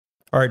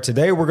All right,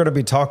 today we're going to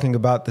be talking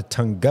about the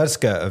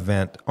Tunguska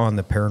event on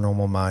the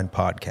Paranormal Mind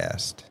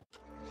podcast.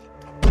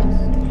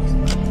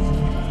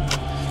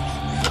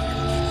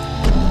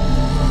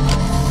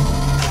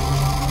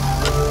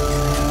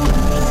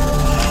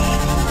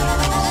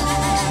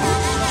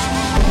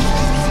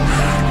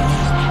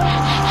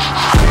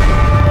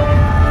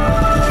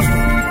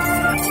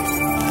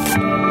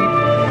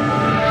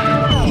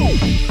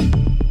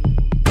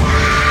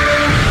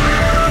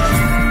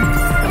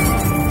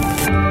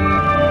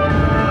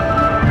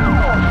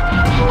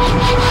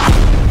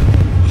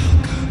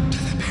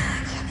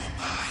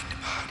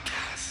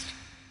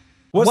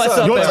 What's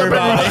up,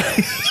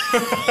 everybody?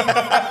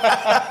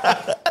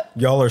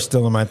 Y'all are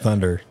stealing my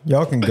thunder.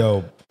 Y'all can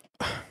go.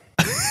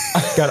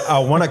 God, I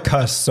want to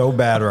cuss so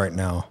bad right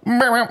now.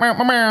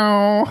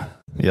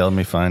 Yeah, let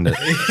me find it.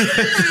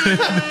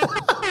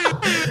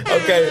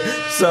 Okay,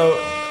 so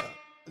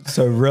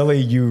really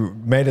you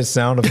made a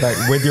sound effect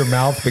with your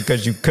mouth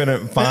because you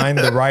couldn't find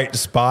the right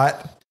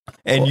spot?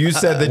 And you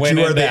said that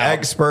you are the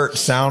expert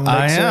sound mixer?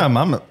 I am.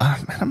 I'm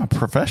a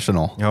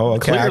professional. Oh,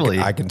 okay. Clearly.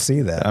 I can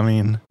see that. I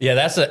mean, Yeah,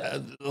 that's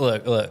a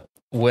look.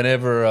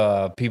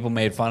 Whenever people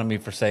made fun of me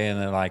for saying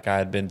that, like I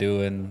had been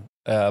doing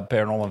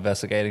paranormal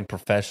investigating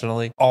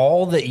professionally,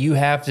 all that you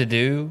have to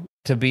do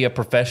to be a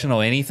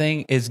professional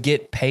anything is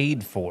get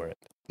paid for it.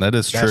 that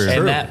is true.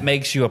 And that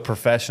makes you a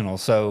professional.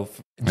 So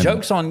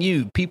joke's on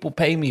you. People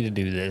pay me to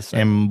do this.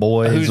 And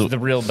boys, Who's the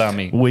real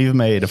dummy? we've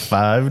made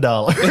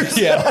 $5.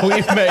 Yeah,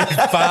 we've made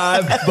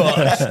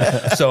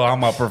 $5. So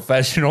I'm a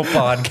professional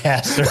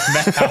podcaster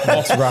now.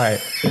 That's right.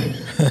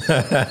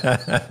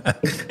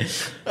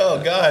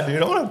 Oh, God,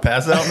 dude. I want to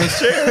pass out in this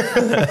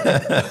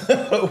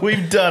chair.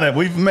 We've done it.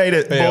 We've made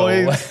it,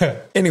 boys.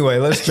 Anyway,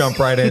 let's jump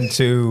right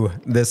into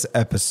this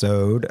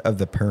episode of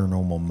the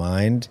Paranormal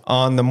Mind.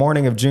 On the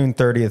morning of June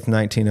 30th,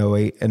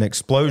 1908, an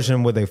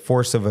explosion with a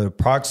force of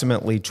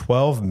approximately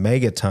 12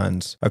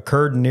 megatons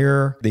occurred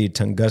near the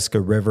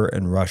Tunguska River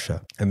in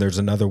Russia. And there's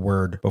another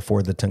word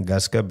before the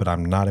Tunguska, but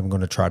I'm not even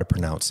going to try to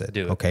pronounce it.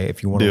 Do it. Okay,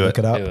 if you want to look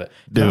it up. Do it.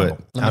 Do it.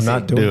 I'm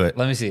not doing Do it. it.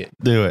 Let me see it.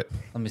 Do it.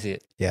 Let me see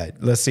it. Yeah,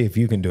 let's see if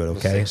you can do it,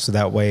 okay? So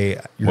that way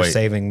you're Wait.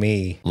 saving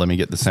me. Let me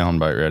get the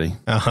soundbite ready.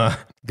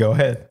 Go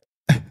ahead.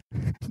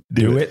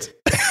 Do it.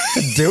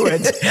 Do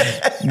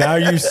it. Now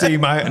you see you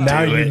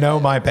know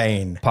my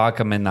pain.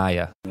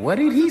 Pakaminaya. What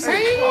did he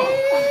say?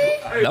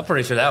 I'm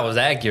pretty sure that was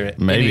accurate.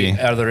 Maybe.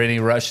 Are there any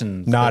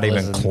Russians? Not that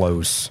even listen?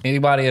 close.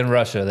 Anybody in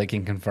Russia that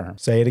can confirm?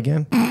 Say it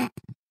again.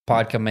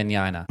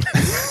 Pakaminaya.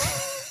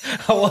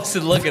 I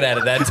wasn't looking at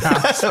it that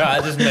time, so I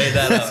just made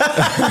that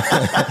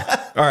up.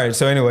 All right.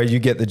 So anyway, you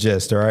get the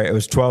gist. All right. It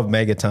was 12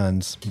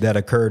 megatons that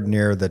occurred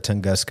near the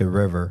Tunguska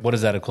River. What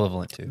is that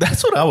equivalent to?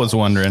 That's what I was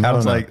wondering. I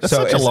was know. like, that's So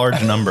such a it's-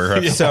 large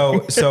number.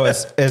 So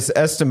it's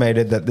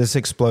estimated that this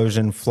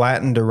explosion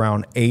flattened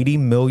around 80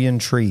 million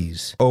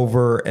trees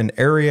over an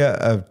area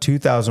of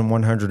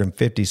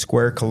 2,150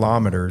 square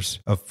kilometers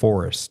of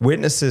forest.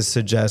 Witnesses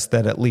suggest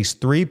that at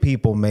least 3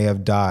 people may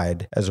have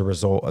died as a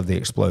result of the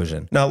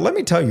explosion. Now, let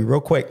me tell you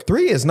real quick,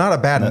 3 is not a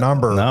bad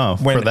number no,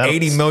 when for that-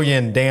 80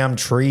 million damn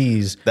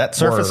trees. That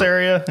surface were-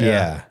 area?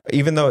 Yeah.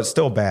 Even though it's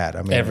still bad.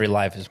 I mean, Every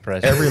life is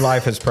precious. every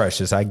life is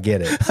precious. I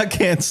get it. I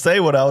can't say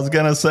what I was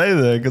going to say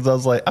there because I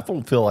was like, I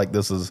don't feel like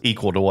this is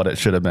equal to what it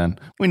should have been.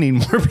 We need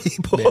more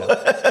people.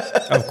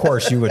 Of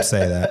course you would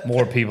say that.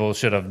 More people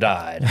should have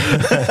died.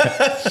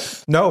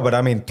 No, but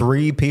I mean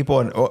 3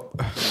 people.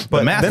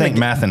 But math then ain't again-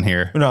 math in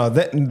here. No,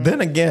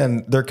 then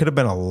again, there could have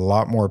been a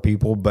lot more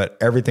people, but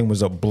everything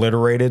was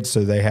obliterated,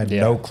 so they had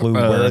no clue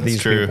where that's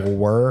these true. people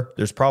were.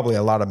 There's probably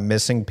a lot of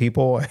missing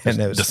people, and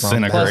it was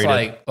from disintegrated. Plus,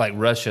 Graded. like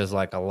Russia is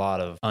like a lot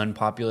of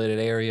unpopulated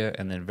area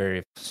and then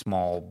very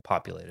small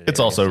populated. It's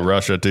area. also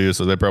Russia, too,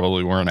 so they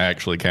probably weren't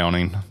actually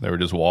counting. They were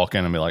just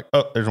walking and be like,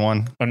 oh, there's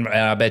one. And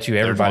I bet you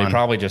everybody one.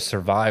 probably just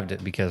survived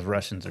it because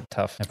Russians are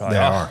tough. They're probably,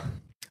 They are.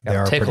 They got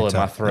are a tickle pretty in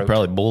my tough. They throat.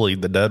 probably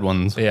bullied the dead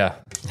ones. Yeah.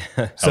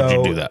 How'd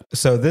you do that?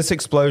 So this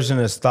explosion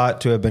is thought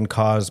to have been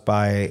caused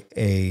by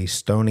a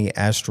stony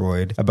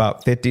asteroid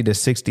about 50 to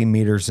 60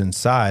 meters in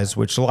size,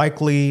 which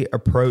likely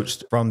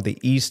approached from the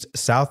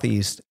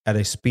east-southeast at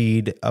a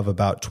speed of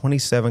about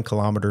 27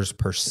 kilometers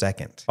per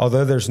second.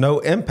 Although there's no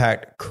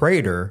impact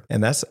crater,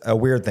 and that's a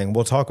weird thing,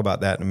 we'll talk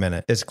about that in a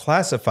minute, it's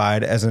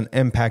classified as an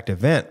impact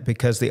event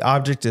because the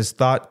object is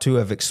thought to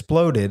have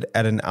exploded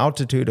at an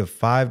altitude of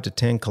 5 to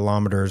 10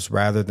 kilometers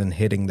rather than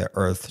hitting the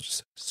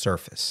Earth's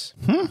surface.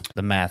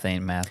 The math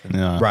ain't math.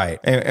 Yeah. Right.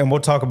 And we'll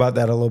talk about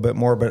that a little bit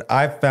more. But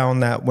I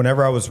found that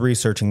whenever I was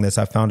researching this,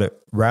 I found it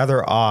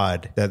rather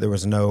odd that there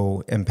was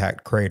no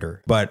impact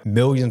crater. But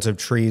millions of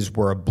trees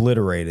were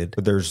obliterated,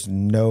 but there's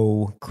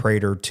no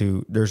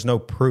there's no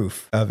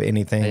proof of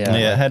anything. Yeah.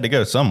 Yeah, it had to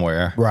go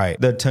somewhere. Right.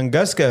 The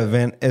Tunguska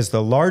event is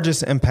the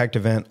largest impact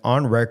event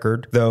on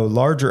record, though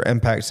larger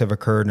impacts have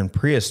occurred in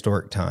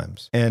prehistoric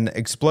times. An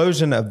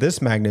explosion of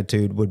this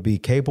magnitude would be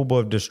capable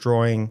of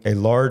destroying destroying a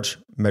large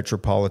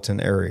metropolitan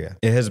area.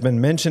 It has been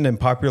mentioned in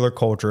popular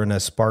culture and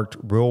has sparked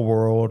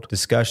real-world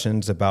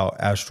discussions about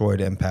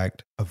asteroid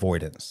impact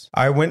avoidance.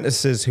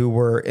 Eyewitnesses who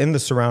were in the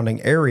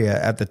surrounding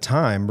area at the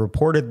time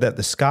reported that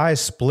the sky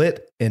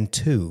split in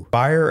two.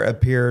 Fire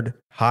appeared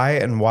high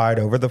and wide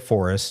over the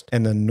forest,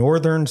 and the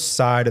northern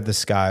side of the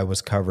sky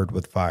was covered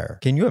with fire.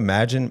 Can you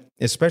imagine,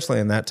 especially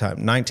in that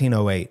time,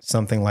 1908,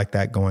 something like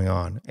that going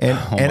on?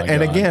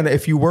 And again,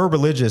 if you were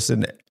religious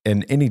in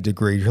any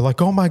degree, you're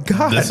like, oh my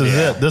God, this is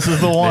it. This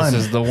is the one.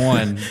 This is the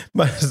one.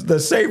 But the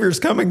Savior's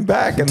coming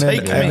back, and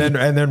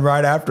then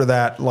right after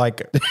that,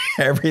 like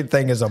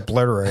everything is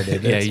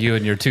obliterated. Yeah, you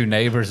and your two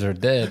neighbors are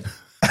dead.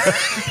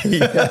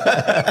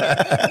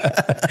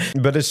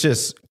 But it's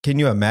just, can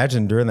you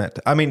imagine during that?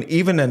 I mean,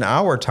 even in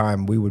our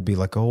time, we would be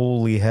like,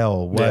 holy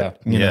hell,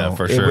 what? Yeah,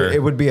 for sure.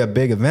 It would be a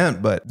big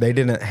event, but they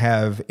didn't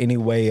have any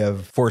way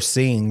of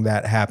foreseeing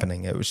that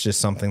happening. It was just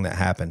something that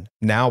happened.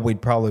 Now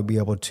we'd probably be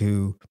able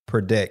to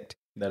predict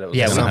that it was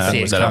Yeah, going we'd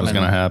see it that it was coming.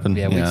 going to happen.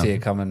 Yeah, we'd see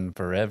it coming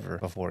forever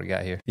before it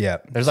got here. Yeah.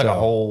 There's like a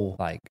whole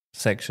like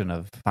section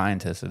of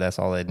scientists. That's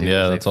all they do.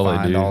 Yeah, is that's all they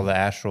find do. all the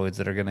asteroids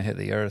that are going to hit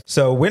the Earth.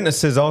 So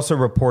witnesses also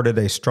reported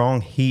a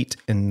strong heat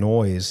and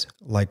noise,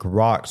 like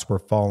rocks were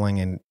falling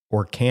and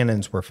or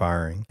cannons were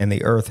firing, and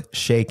the earth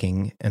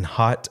shaking, and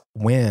hot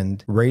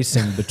wind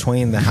racing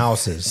between the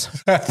houses.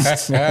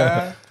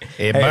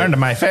 It burned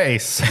my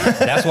face.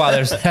 That's why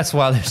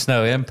there's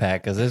no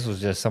impact, because this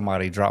was just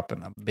somebody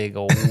dropping a big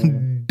old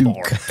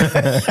bar.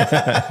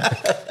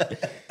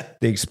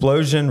 The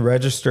explosion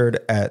registered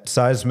at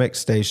seismic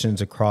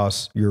stations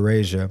across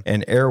Eurasia,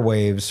 and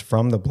airwaves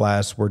from the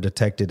blast were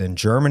detected in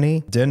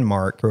Germany,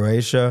 Denmark,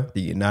 Croatia,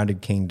 the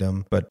United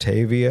Kingdom,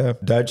 Batavia,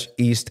 Dutch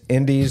East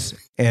Indies,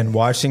 and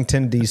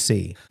Washington,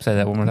 D.C. Say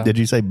that one more time. Did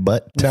you say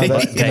butt? No,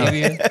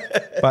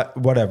 Batavia? but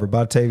whatever,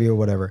 Batavia,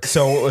 whatever.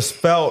 So it was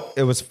felt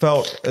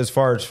as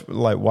far as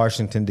like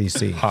Washington,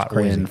 D.C. Hot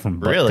Crazy. wind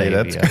from Really?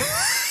 Batavia.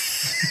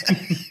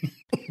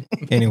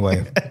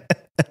 Anyway.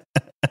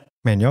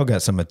 Man, y'all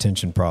got some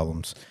attention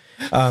problems.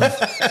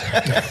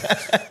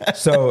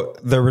 So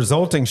the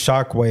resulting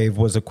shock wave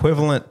was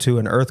equivalent to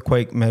an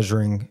earthquake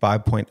measuring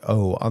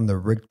 5.0 on the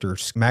Richter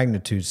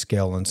magnitude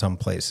scale in some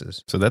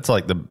places. So that's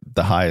like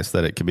the highest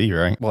that it could be,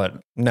 right? What?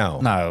 No.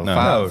 No,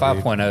 No,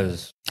 5.0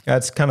 is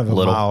That's kind of a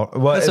Little. mild.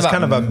 Well, That's it's about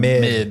kind of a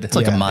mid. It's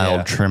like a mild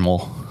yeah.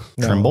 tremble.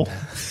 No. Tremble?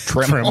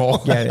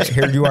 tremble. Yeah,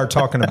 here you are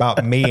talking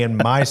about me and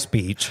my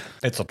speech.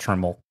 It's a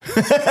tremble.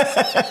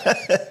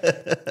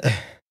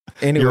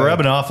 Anyway. You're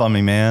rubbing off on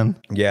me, man.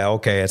 Yeah,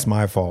 okay, it's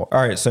my fault.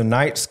 All right, so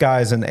night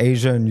skies in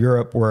Asia and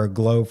Europe were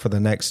aglow for the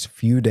next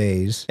few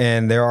days,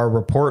 and there are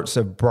reports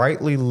of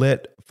brightly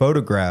lit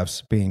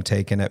photographs being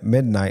taken at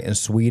midnight in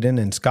Sweden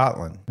and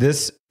Scotland.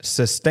 This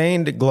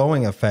sustained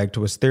glowing effect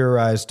was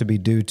theorized to be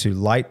due to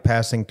light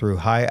passing through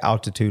high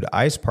altitude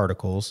ice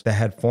particles that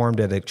had formed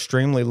at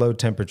extremely low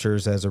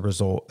temperatures as a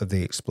result of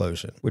the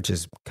explosion, which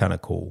is kind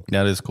of cool.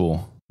 That is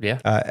cool. Yeah.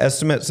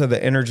 Estimates of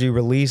the energy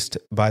released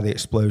by the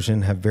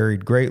explosion have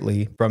varied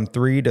greatly, from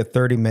 3 to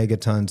 30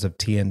 megatons of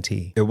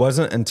TNT. It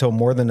wasn't until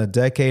more than a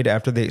decade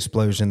after the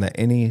explosion that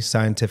any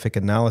scientific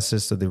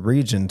analysis of the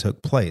region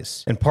took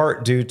place, in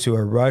part due to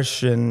a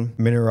Russian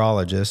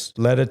mineralogist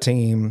led a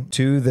team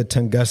to the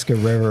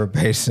Tunguska River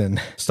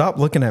Basin. Stop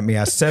looking at me.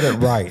 I said it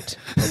right.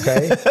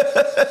 Okay.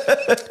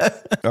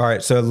 All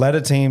right. So it led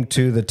a team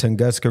to the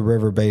Tunguska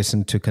River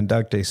Basin to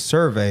conduct a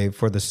survey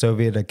for the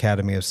Soviet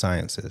Academy of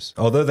Sciences.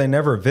 Although they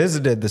never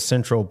visited the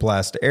central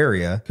blast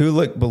area,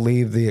 Kulik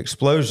believed the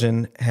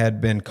explosion had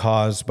been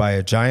caused by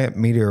a giant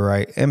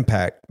meteorite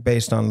impact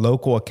based on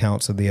local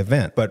accounts of the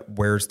event. But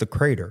where's the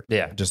crater?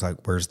 Yeah. Just like,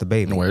 where's the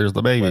baby? Where's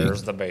the baby?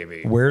 Where's the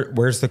baby?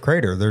 Where's the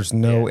crater? There's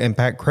no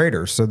impact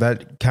crater. So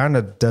that kind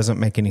of doesn't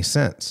make any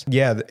sense.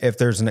 Yeah, if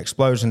there's an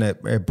explosion,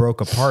 it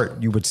broke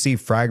apart, you would see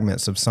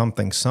fragments of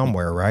something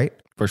somewhere, right?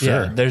 For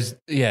sure.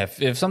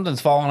 If something's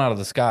falling out of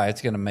the sky,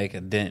 it's going to make a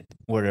dent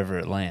wherever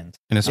it lands.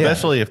 And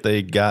especially if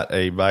they got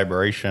a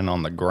vibration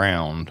on the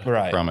ground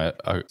Right. from it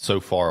so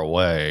far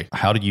away,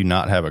 how do you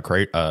not have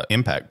a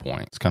impact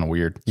point? It's kind of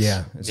weird.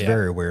 Yeah, it's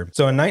very weird.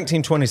 So in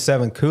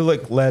 1927,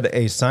 Kulik led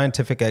a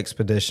scientific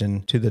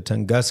expedition to the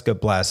Tunguska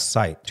blast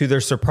site. To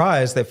their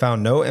surprise, they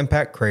found no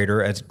impact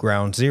crater at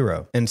ground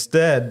zero.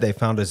 Instead, they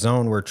found a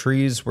zone where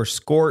trees were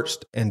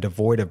scorched and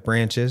devoid of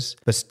branches,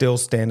 but still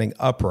standing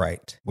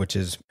upright, which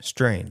is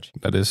strange.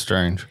 That is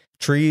strange.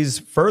 Trees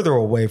further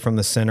away from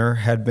the center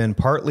had been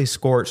partly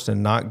scorched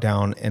and knocked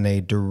down in a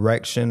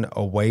direction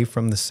away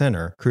from the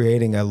center,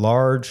 creating a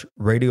large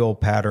radial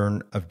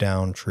pattern of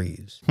downed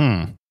trees.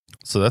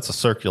 So that's a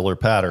circular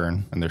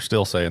pattern, and they're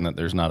still saying that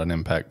there's not an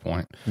impact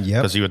point.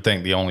 Yep. Because you would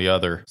think the only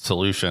other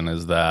solution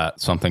is that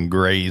something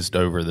grazed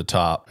over the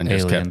top and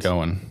just kept Aliens.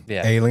 going.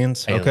 Yeah.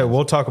 Aliens? Okay, Aliens.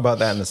 we'll talk about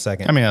that in a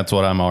second. I mean, that's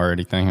what I'm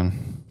already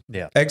thinking.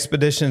 Yeah.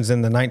 Expeditions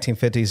in the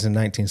 1950s and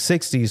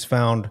 1960s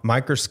found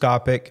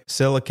microscopic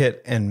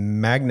silicate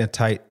and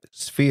magnetite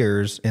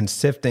spheres in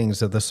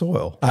siftings of the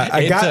soil.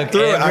 I It got took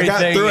through it. I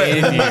got everything through it.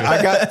 in you.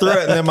 I got through it,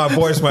 and then my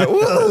voice went,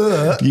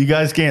 "Whoa," You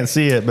guys can't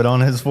see it, but on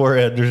his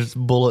forehead, there's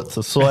bullets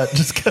of sweat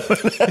just going.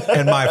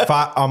 and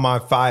on my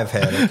 5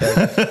 head.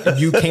 Okay,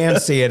 you can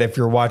see it if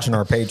you're watching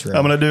our Patreon.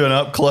 I'm going to do an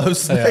up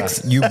close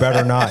next. You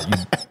better not, you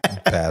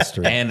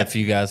bastard. And if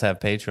you guys have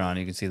Patreon,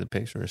 you can see the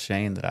picture of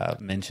Shane that I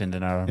mentioned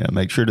in our Yeah,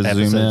 make sure to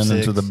Episode zoom in 6.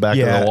 into the back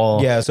of the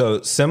wall. Yeah,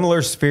 so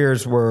similar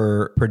spheres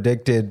were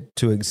predicted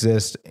to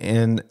exist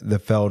in the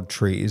felled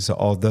trees,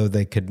 although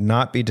they could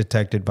not be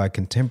detected by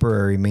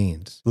contemporary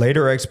means.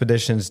 Later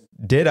expeditions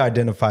did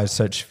identify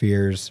such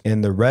spheres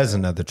in the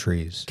resin of the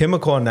trees.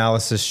 Chemical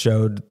analysis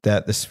showed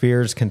that the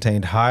spheres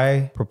contained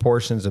high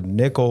proportions of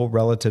nickel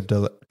relative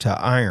to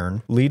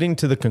iron, leading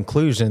to the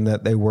conclusion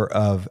that they were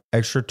of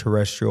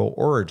extraterrestrial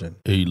origin.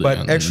 Aliens.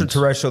 But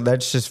extraterrestrial,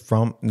 that's just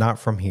not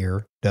from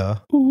here. Duh.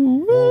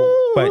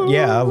 But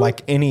yeah,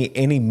 like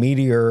any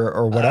meteor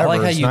or whatever. I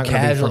like how it's you not gonna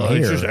be casual. from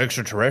It's here. just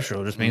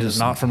extraterrestrial. It just means it's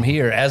not from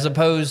here, as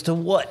opposed to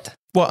what?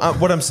 Well,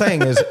 what I'm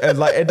saying is,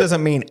 like, it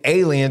doesn't mean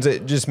aliens.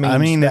 It just means. I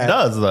mean, that, it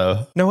does,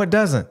 though. No, it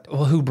doesn't.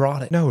 Well, who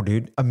brought it? No,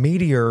 dude. A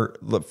meteor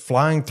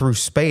flying through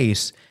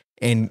space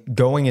and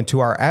going into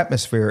our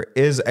atmosphere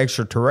is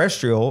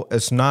extraterrestrial.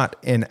 It's not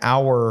in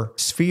our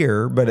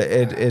sphere, but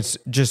it's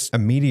just a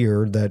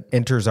meteor that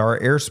enters our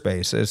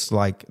airspace. It's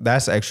like,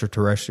 that's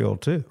extraterrestrial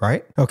too,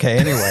 right? Okay,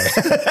 anyway.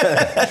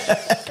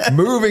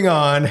 Moving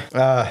on.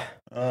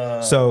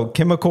 So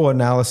chemical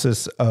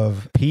analysis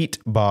of peat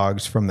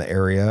bogs from the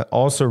area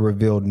also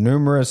revealed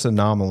numerous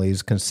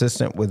anomalies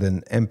consistent with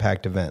an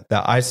impact event.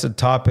 The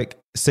isotopic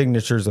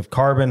signatures of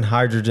carbon,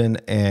 hydrogen,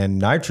 and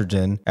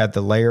nitrogen at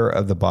the layer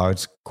of the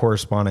bogs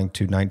corresponding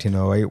to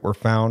 1908 were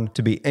found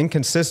to be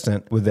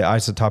inconsistent with the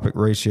isotopic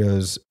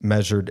ratios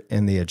measured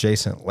in the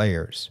adjacent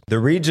layers. The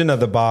region of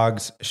the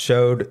bogs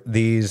showed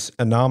these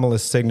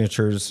anomalous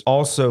signatures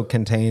also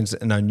contains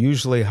an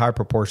unusually high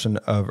proportion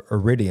of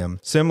iridium,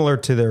 similar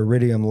to the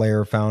iridium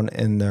layer found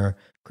in the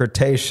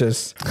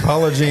Cretaceous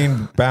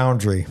Holocene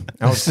boundary.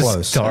 I was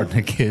close.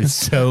 Starting to get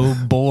so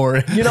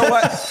boring. You know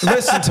what?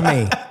 Listen to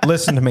me.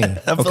 Listen to me.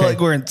 I feel like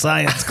we're in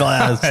science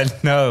class.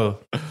 No,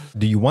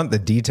 Do you want the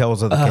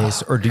details of the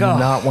case or do you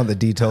not want the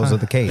details of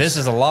the case? this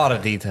is a lot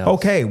of details.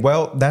 Okay,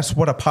 well, that's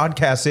what a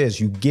podcast is.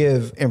 You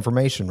give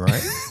information,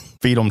 right?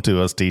 Feed them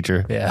to us,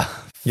 teacher. Yeah.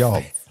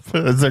 Y'all,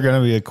 Is there going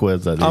to be a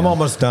quiz at the I'm end?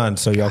 almost done,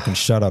 so y'all can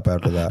shut up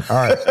after that. All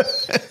right.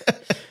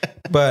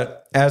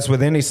 But as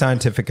with any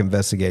scientific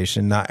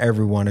investigation, not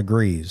everyone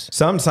agrees.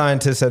 Some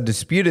scientists have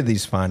disputed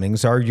these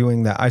findings,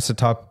 arguing that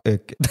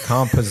isotopic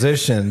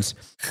compositions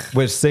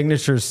with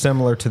signatures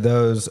similar to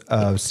those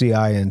of Ci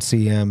and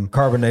Cm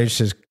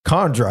carbonaceous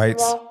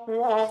chondrites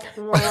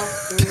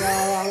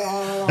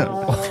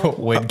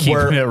When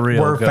keeping it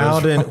real were goes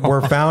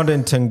found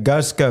in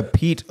Tunguska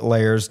peat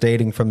layers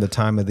dating from the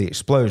time of the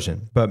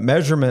explosion. But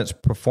measurements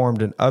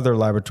performed in other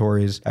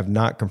laboratories have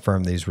not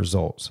confirmed these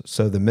results.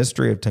 So the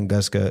mystery of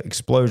Tunguska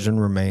explosion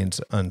remains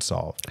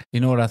unsolved. You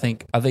know what I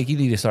think? I think you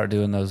need to start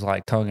doing those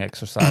like tongue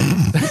exercises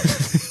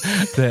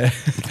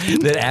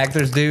that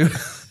actors do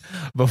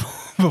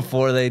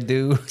before they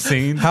do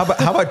scenes. How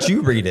about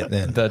you read it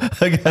then?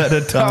 I got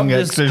a tongue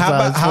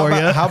exercise for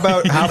you.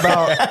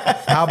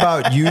 How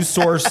about you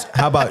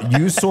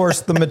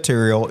source the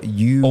material,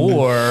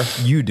 Or-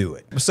 you do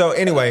it. So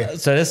anyway,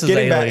 So this is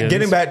getting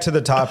aliens. back to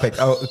the topic.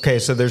 Oh, okay,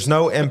 so there's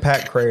no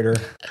impact crater.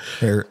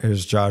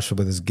 Here's Joshua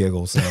with his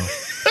giggles now.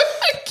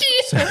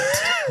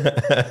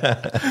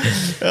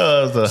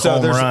 Oh, it was a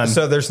home run.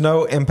 So there's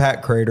no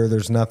impact crater.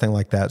 There's nothing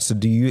like that. So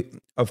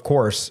of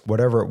course,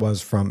 whatever it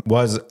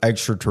was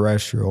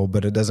extraterrestrial,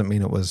 but it doesn't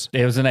mean it was.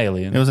 It was an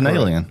alien. It was an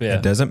alien. Yeah.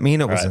 It doesn't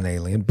mean it was Right. an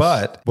alien.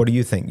 But what do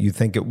you think? You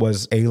think it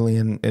was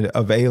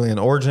of alien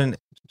origin?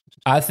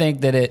 I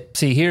think that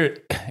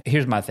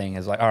here's my thing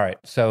is like, all right,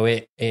 so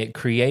it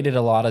created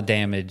a lot of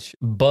damage,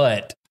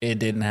 but it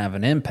didn't have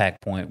an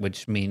impact point,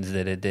 which means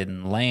that it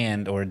didn't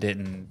land or it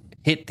didn't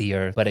hit the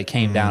earth, but it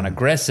came down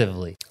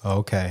aggressively.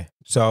 Okay.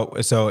 So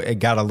it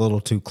got a little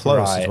too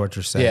close, is what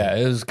you're saying. Yeah,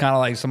 it was kind of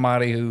like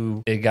somebody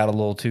who it got a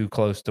little too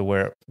close to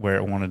where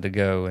it wanted to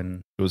go,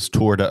 and It was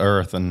toward the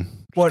earth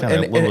and Well, kind of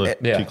a little and-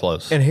 bit yeah. too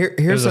close. And it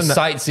here's was a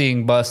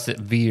sightseeing bus that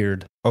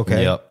veered.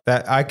 Okay. Yep.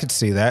 That I could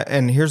see that.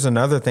 And here's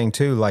another thing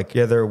too. Like,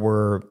 yeah, there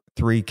were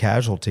 3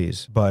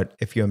 casualties, but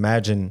if you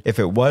imagine if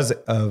it was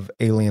of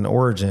alien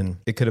origin,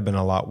 it could have been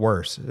a lot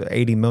worse.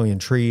 80 million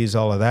trees,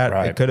 all of that.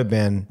 Right. It could have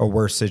been a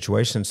worse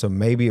situation. So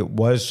maybe it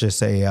was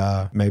just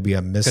maybe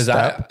a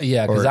misstep.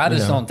 Because or, I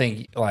just you know. don't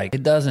think like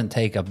it doesn't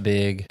take a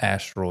big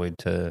asteroid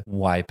to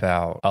wipe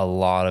out a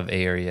lot of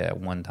area at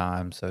one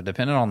time. So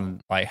depending on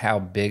like how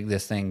big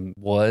this thing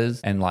was,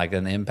 and like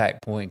an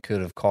impact point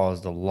could have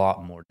caused a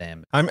lot more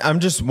damage. I'm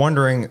just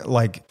wondering,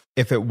 like,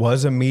 if it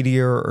was a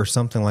meteor or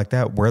something like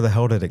that, where the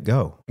hell did it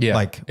go? Yeah,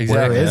 like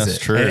exactly. where is That's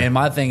it? true. And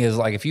my thing is,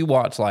 like, if you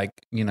watch, like,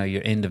 you know,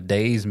 your end of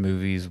days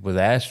movies with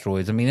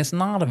asteroids, I mean, it's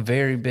not a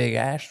very big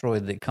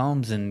asteroid that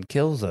comes and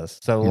kills us.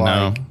 So,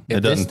 like, if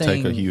it doesn't this take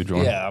a thing- huge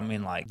one. Yeah, I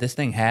mean, like, this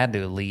thing had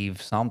to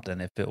leave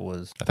something if it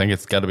was. I think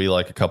it's got to be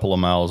like a couple of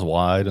miles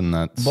wide, and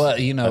that's.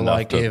 But, you know, enough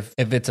like, to- if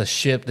it's a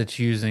ship that's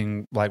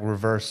using, like,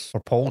 reverse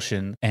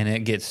propulsion and it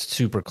gets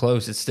super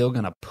close, it's still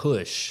going to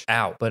push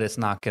out, but it's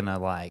not going to,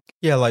 like.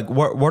 Yeah, like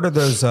what are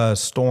those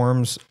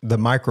storms? The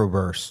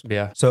microbursts.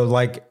 Yeah. So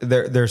like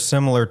they're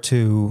similar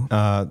to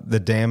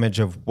the damage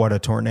of what a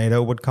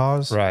tornado would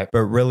cause. Right.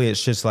 But really,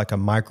 it's just like a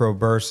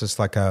microburst. It's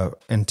like a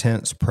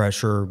intense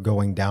pressure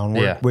going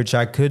downward. Yeah. Which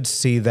I could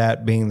see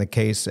that being the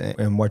case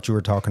in what you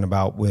were talking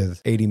about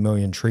with 80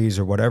 million trees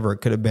or whatever. It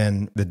could have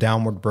been the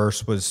downward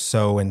burst was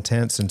so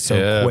intense and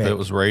so quick. if it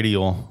was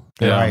radial.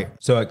 Yeah. Right.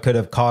 So it could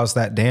have caused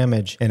that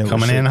damage, and it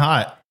Coming was in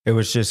hot. It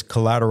was just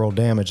collateral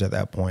damage at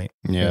that point.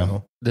 Yeah.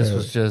 This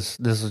was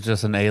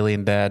just an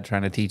alien dad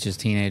trying to teach his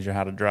teenager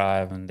how to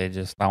drive, and they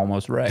just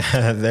almost wrecked.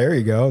 There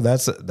you go.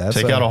 That's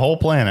Take out a whole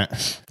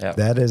planet. Yeah.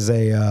 That is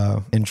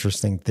a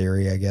interesting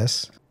theory, I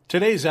guess.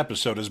 Today's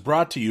episode is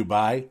brought to you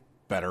by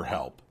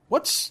BetterHelp.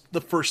 What's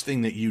the first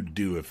thing that you'd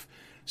do if,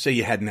 say,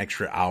 you had an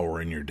extra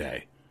hour in your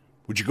day?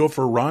 Would you go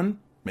for a run?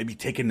 Maybe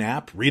take a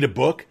nap, read a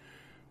book,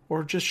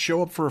 or just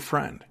show up for a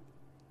friend?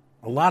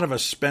 A lot of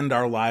us spend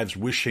our lives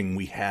wishing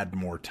we had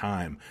more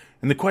time.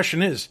 And the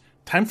question is,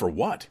 time for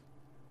what?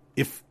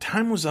 If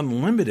time was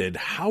unlimited,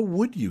 how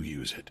would you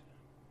use it?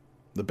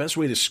 The best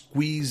way to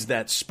squeeze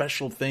that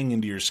special thing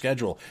into your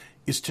schedule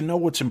is to know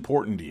what's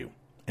important to you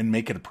and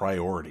make it a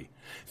priority.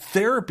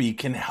 Therapy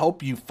can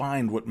help you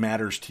find what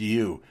matters to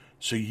you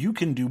so you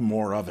can do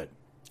more of it.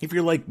 If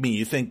you're like me,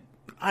 you think,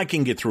 I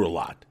can get through a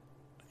lot.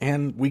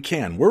 And we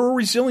can. We're a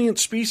resilient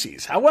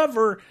species.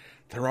 However,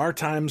 there are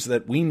times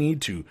that we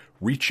need to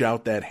reach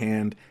out that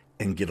hand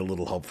and get a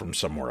little help from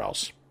somewhere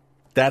else.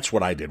 That's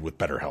what I did with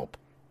BetterHelp.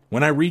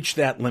 When I reached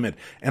that limit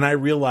and I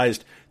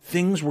realized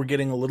things were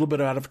getting a little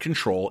bit out of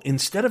control,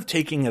 instead of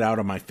taking it out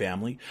on my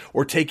family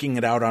or taking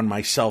it out on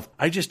myself,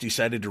 I just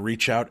decided to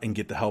reach out and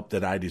get the help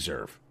that I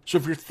deserve. So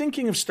if you're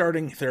thinking of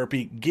starting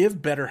therapy,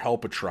 give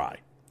BetterHelp a try.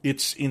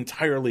 It's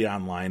entirely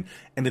online,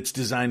 and it's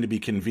designed to be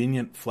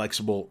convenient,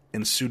 flexible,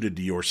 and suited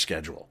to your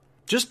schedule.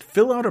 Just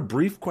fill out a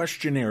brief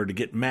questionnaire to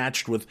get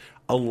matched with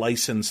a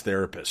licensed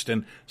therapist,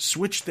 and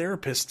switch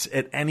therapists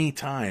at any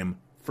time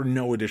for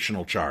no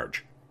additional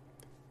charge.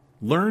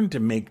 Learn to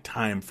make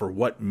time for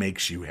what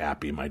makes you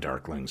happy, my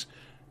darklings.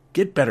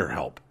 Get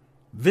BetterHelp.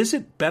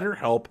 Visit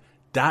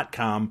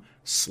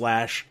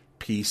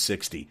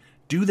BetterHelp.com/P60.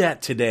 Do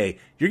that today.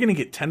 You're going to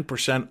get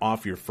 10%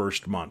 off your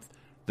first month.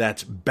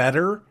 That's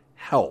BetterHelp,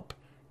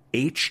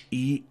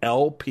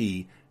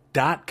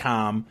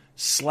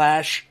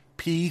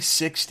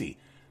 HELP.com/P60.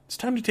 It's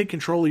time to take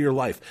control of your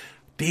life.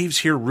 Dave's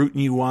here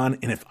rooting you on,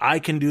 and if I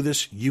can do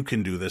this, you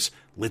can do this.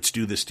 Let's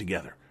do this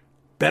together.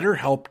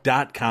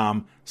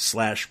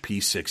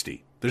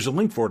 BetterHelp.com/P60. There's a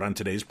link for it on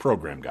today's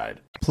program guide.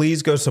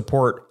 Please go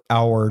support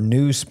our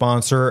new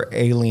sponsor,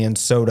 Alien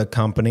Soda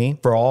Company.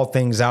 For all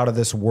things out of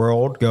this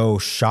world, go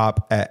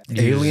shop at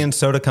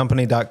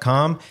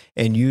aliensodacompany.com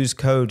and use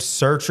code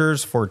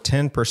SEARCHERS for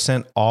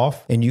 10%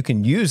 off. And you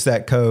can use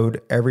that code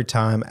every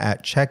time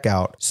at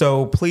checkout.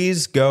 So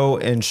please go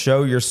and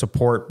show your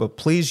support, but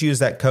please use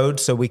that code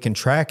so we can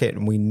track it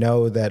and we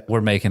know that We're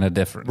making a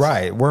difference.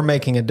 right, we're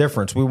making a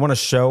difference. We want to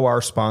show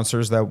our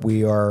sponsors that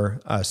we are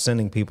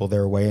sending people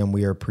their way, and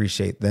we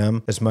appreciate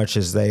them as much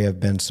as they have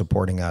been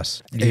supporting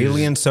us.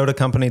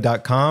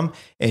 aliensodacompany.com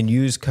and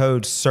use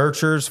code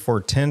SEARCHERS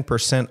for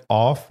 10%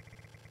 off.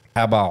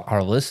 How about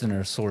our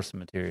listeners' source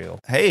material?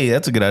 Hey,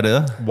 that's a good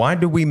idea. Why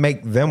do we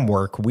make them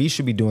work? We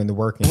should be doing the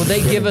work. Well,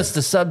 they give us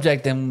the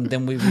subject and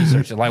then we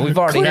research it. Like we've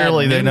already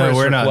Clearly, had they know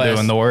numerous we're not requests.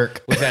 doing the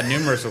work. We've had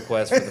numerous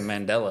requests for the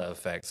Mandela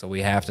effect, so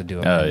we have to do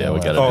it. Oh, yeah, we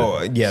got to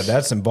Oh, yeah,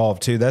 that's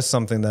involved too. That's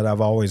something that I've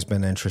always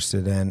been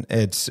interested in.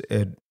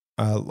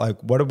 Like,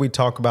 what did we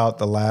talk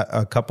about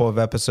a couple of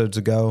episodes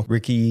ago?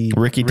 Ricky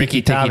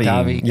Tiki Tavi.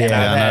 Tavi. Yeah,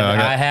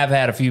 And I I have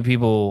had a few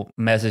people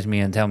message me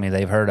and tell me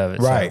they've heard of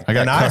it. so- Right. I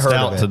got And I cussed heard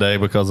out of it. today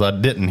because I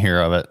didn't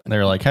hear of it. They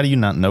were like, "How do you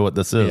not know what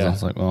this is?" Yeah. I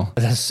was like, "Well,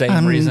 The same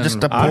I'm reason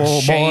just a I'm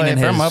poor Shane boy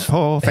and from his- a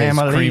poor his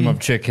family." cream of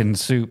chicken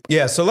soup.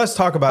 Yeah, so let's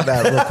talk about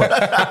that real quick.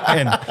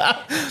 And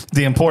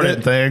the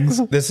important things.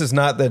 this is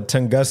not the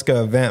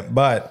Tunguska event,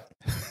 but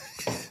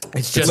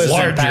It's just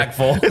Listen,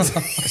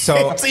 impactful.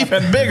 so It's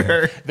even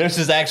bigger. This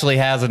is actually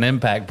has an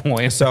impact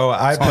point. so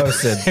I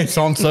posted. It's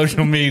on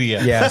social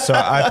media. Yeah, so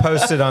I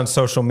posted on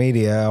social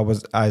media.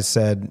 I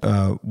said,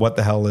 "What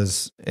the hell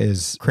is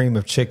cream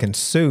of chicken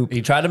soup?"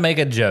 You tried to make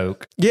a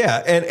joke. Yeah,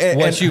 and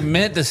What you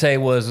meant to say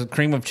was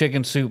cream of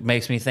chicken soup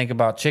makes me think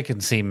about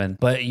chicken semen,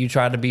 but you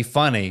tried to be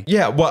funny.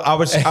 yeah. Well, I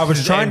was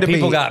trying And to be.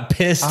 people got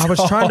pissed. I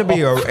was trying to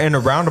be in a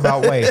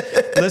roundabout way.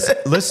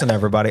 Listen,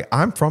 everybody.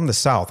 I'm from the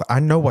South. I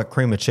know what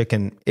cream of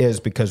chicken is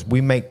because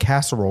we make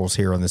casseroles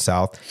here in the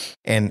South,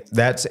 and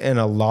that's in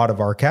a lot of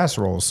our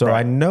casseroles. So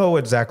I know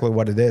exactly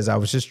what it is. I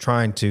was just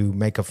trying to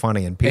make a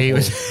funny, and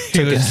people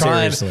took it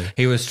seriously.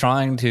 He was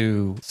trying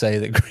to say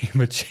that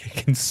cream of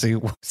chicken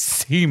soup was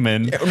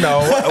semen. No,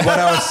 what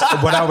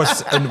I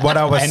was And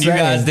saying, you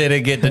guys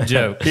didn't get the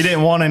joke. He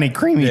didn't want any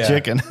creamy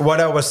chicken. what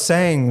I was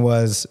saying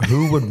was,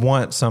 who would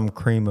want some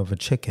cream of a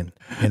chicken?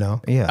 You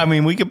know, I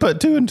mean, we could put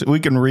two and two, we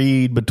can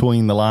read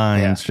between the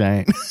lines,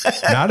 Shane.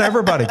 Not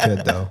everybody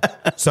could though.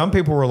 Some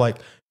people were like,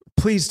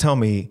 please tell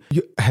me,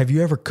 have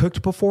you ever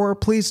cooked before?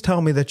 Please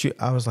tell me that you.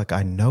 I was like,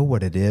 I know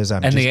what it is.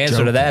 And the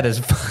answer to that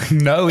is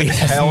no. He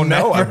has Hell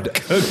no, never I've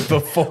cooked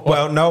before.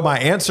 Well, no, my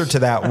answer to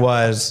that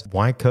was,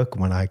 why cook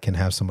when I can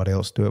have somebody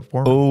else do it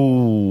for me?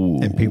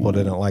 Oh, And people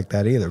didn't like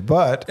that either,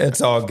 but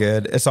it's all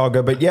good. It's all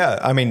good. But yeah,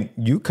 I mean,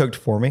 you cooked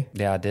for me.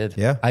 Yeah, I did.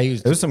 Yeah.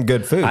 It was some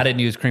good food. I didn't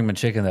use cream of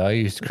chicken though. I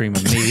used cream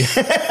of meat.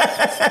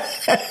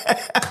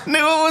 knew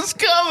it was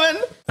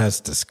coming. That's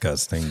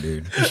disgusting,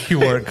 dude. You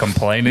weren't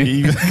complaining.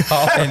 and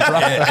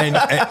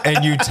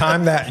you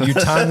timed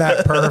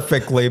that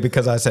perfectly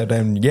because I said,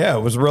 and yeah,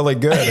 it was really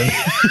good.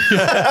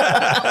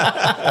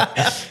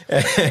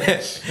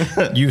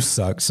 And you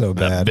suck so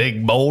bad.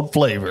 Big, bold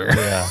flavor.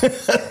 Yeah.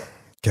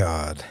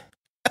 God.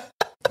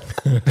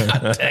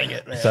 Dang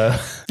it, man. So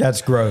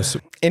That's gross.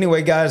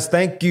 Anyway, guys,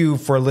 thank you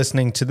for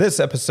listening to this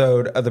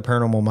episode of the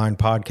Paranormal Mind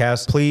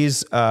Podcast.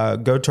 Please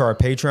go to our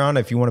Patreon.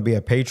 If you want to be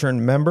a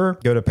patron member,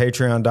 go to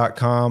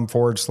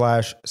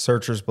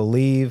patreon.com/Searchers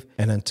Believe.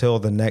 And until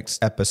the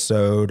next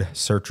episode,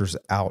 Searchers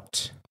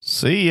out.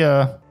 See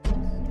ya.